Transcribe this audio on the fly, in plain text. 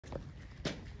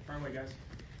Far away, guys.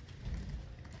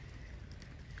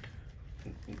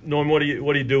 Norm, what do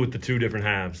you do with the two different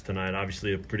halves tonight?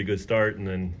 Obviously a pretty good start, and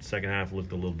then second half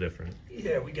looked a little different.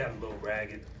 Yeah, we got a little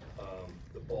ragged.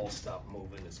 The ball stopped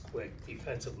moving as quick.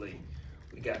 Defensively,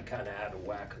 we got kind of out of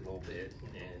whack a little bit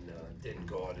and didn't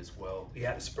guard as well. We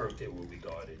had a spurt there where we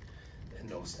guarded and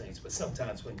those things. But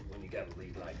sometimes when you got a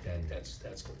lead like that,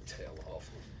 that's going to tail off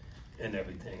and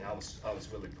everything. I was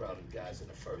really proud of the guys in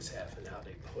the first half and how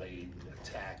they played and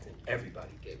attacked, and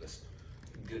everybody gave us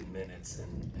good minutes,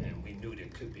 and we knew there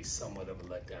could be somewhat of a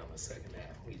letdown in the second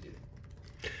half. We did.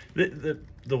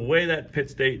 The way that Pitt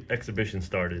State exhibition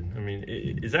started, I mean,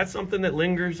 is that something that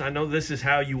lingers? I know this is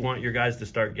how you want your guys to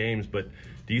start games, but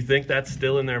do you think that's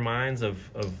still in their minds of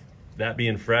that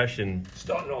being fresh and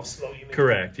starting off slow? You mean?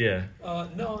 Correct, yeah.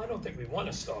 No, I don't think we want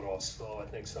to start off slow. I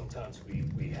think sometimes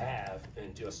we have,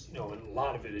 and just and a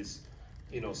lot of it is,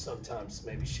 sometimes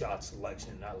maybe shot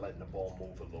selection, not letting the ball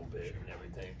move a little bit and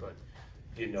everything, but.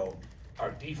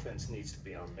 Our defense needs to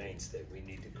be our mainstay. We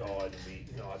need to guard,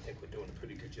 and I think we're doing a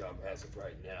pretty good job as of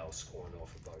right now scoring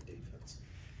off of our defense.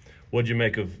 What'd you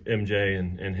make of MJ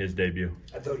and his debut?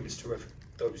 I thought he was terrific.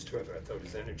 I thought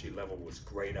his energy level was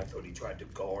great. I thought he tried to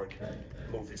guard,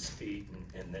 move his feet,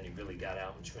 and then he really got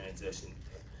out in transition.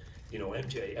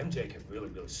 MJ can really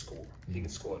score. He can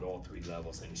score at all three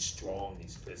levels, and he's strong,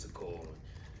 he's physical, and,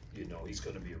 he's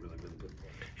going to be a really, really good player.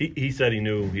 He said he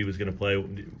knew he was going to play.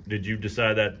 Did you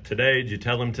decide that today? Did you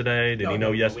tell him today? Did he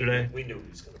know yesterday? We knew he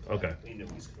was going to play. Okay. We knew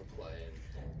he was going to play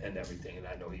and everything, and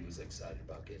I know he was excited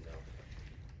about getting out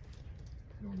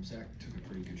there. Norm, Zach took a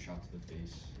pretty good shot to the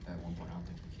face at one point. I don't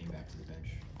think he came back to the bench.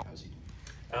 How's he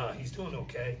doing? He's doing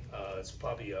okay. It's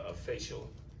probably a facial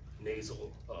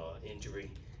nasal injury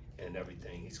and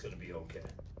everything. He's going to be okay.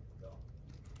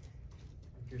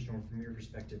 Here's Norm, from your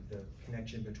perspective, the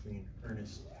connection between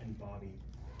Ernest and Bobby.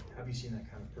 How have you seen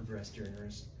that kind of progress during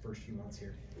Ernest's first few months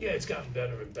here? Yeah, it's gotten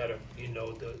better and better.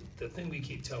 The thing we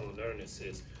keep telling Ernest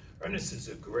is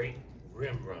a great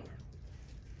rim runner.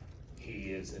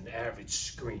 He is an average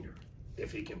screener.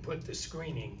 If he can put the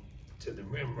screening to the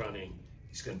rim running,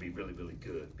 he's going to be really, really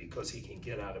good because he can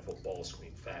get out of a ball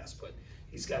screen fast. But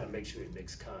he's got to make sure he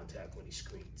makes contact when he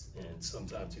screens. And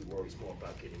sometimes he worries more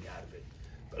about getting out of it.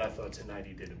 But I thought tonight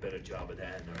he did a better job of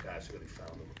that, and our guys really found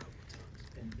him a couple of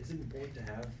times. And is it important to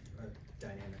have a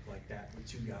dynamic like that with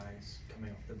two guys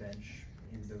coming off the bench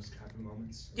in those type of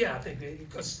moments? Yeah, I think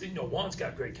because Juan's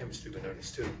got great chemistry with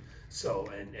Ernest too. So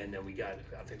and then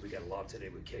I think we got a lot today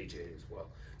with KJ as well.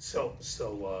 So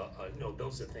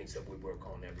those are things that we work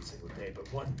on every single day.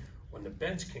 But when the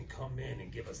bench can come in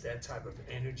and give us that type of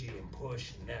energy and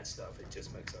push and that stuff, it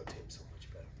just makes our team so much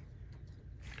better.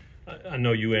 I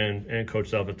know you and Coach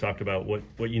Self have talked about what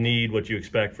you need, what you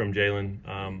expect from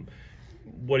Jalen.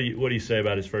 What do you say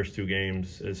about his first two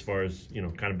games as far as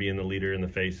kind of being the leader in the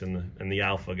face and the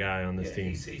alpha guy on this team?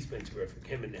 He's been terrific.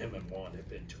 Him and Juan have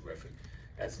been terrific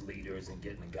as leaders and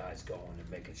getting the guys going and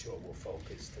making sure we're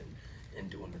focused and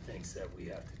doing the things that we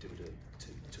have to do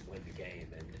to win the game.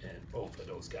 And both of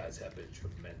those guys have been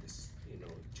tremendous.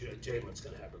 Jalen's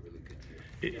going to have a really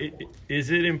good year.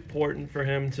 Is it important for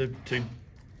him to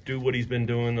do what he's been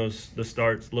doing, the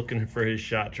starts, looking for his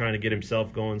shot, trying to get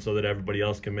himself going so that everybody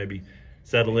else can maybe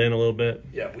settle in a little bit?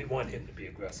 Yeah, we want him to be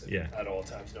aggressive at all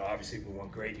times. Obviously we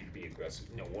want Grady to be aggressive.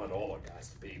 Want all our guys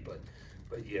to be, but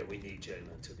yeah, we need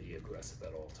Jalen to be aggressive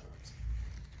at all times.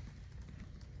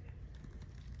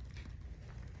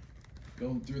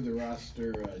 Going through the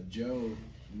roster, Joe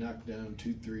knocked down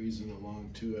 2 threes and a long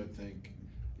 2, I think.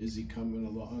 Is he coming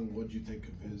along? What do you think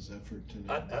of his effort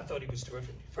tonight? I thought he was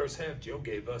terrific. First half, Joe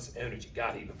gave us energy.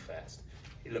 God, he looked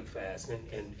fast.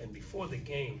 And before the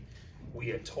game, we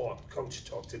had Coach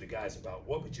talked to the guys about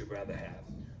what would you rather have?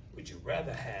 Would you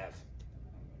rather have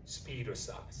speed or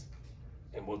size?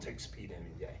 And we'll take speed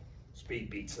any day.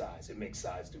 Speed beats size. It makes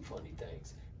size do funny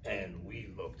things. And we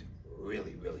looked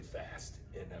really, really fast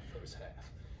in that first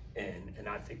half. And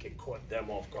I think it caught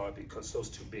them off guard because those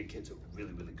two big kids are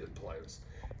really, really good players.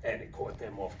 And it caught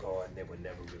them off guard, and they were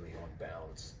never really on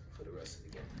balance for the rest of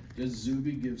the game. Does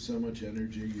Zuby give so much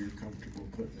energy you're comfortable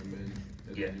putting him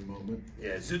in at any moment?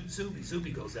 Yeah, Zuby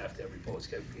goes after every ball.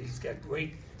 He's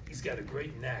got a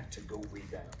great knack to go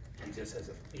rebound. He just has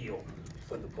a feel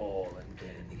for the ball,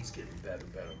 and he's getting better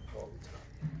all the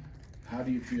time. How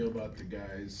do you feel about the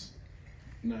guys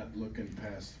not looking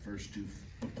past the first two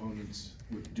opponents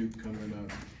with Duke coming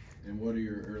up? And what are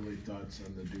your early thoughts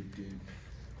on the Duke game?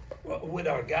 Well, with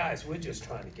our guys, we're just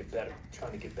trying to get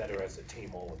better as a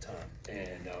team all the time.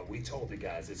 And we told the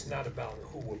guys it's not about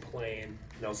who we're playing,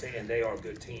 and they are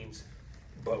good teams.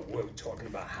 but we're talking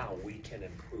about how we can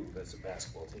improve as a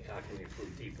basketball team. How can we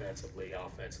improve defensively,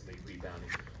 offensively, rebounding,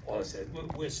 all I said.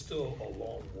 We're still a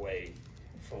long way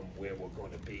from where we're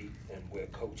going to be and where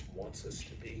Coach wants us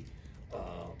to be.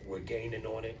 We're gaining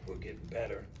on it. We're getting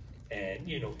better. And,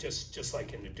 you know, just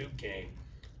like in the Duke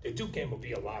game will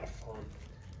be a lot of fun.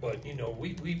 But, you know,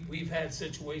 we've had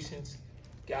situations,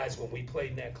 guys, when we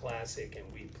played in that Classic and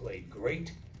we played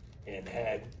great and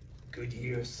had good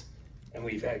years. And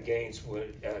we've had games where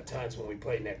times when we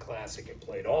played in that Classic and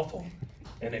played awful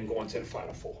and then going to the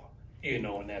Final Four. You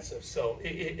know, and that's it. So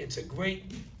it's a great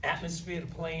atmosphere to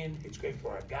play in. It's great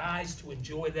for our guys to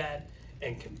enjoy that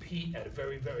and compete at a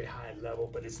very, very high level,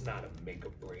 but it's not a make or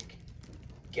break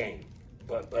game.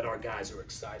 But our guys are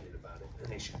excited about it,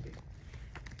 and they should be.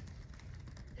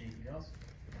 Anything else?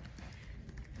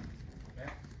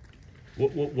 Matt?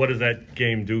 What does that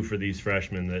game do for these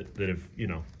freshmen that have, you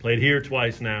know, played here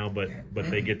twice now, but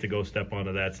they get to go step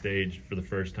onto that stage for the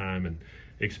first time and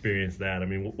experience that? I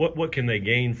mean, what can they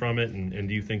gain from it, and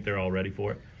do you think they're all ready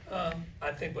for it?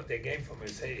 I think what they gain from it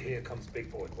is, hey, here comes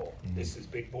big boy ball. Mm-hmm. This is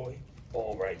big boy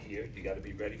ball right here. You got to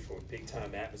be ready for a big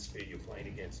time atmosphere. You're playing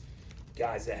against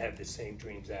guys that have the same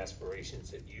dreams,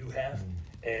 aspirations that you have,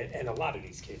 and a lot of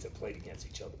these kids have played against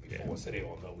each other before, so they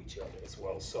all know each other as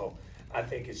well. So I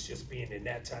think it's just being in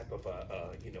that type of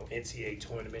a you know, NCAA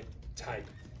tournament type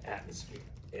atmosphere,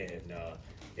 and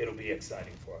it'll be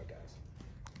exciting for our guys.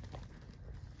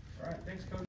 All right, thanks, Coach.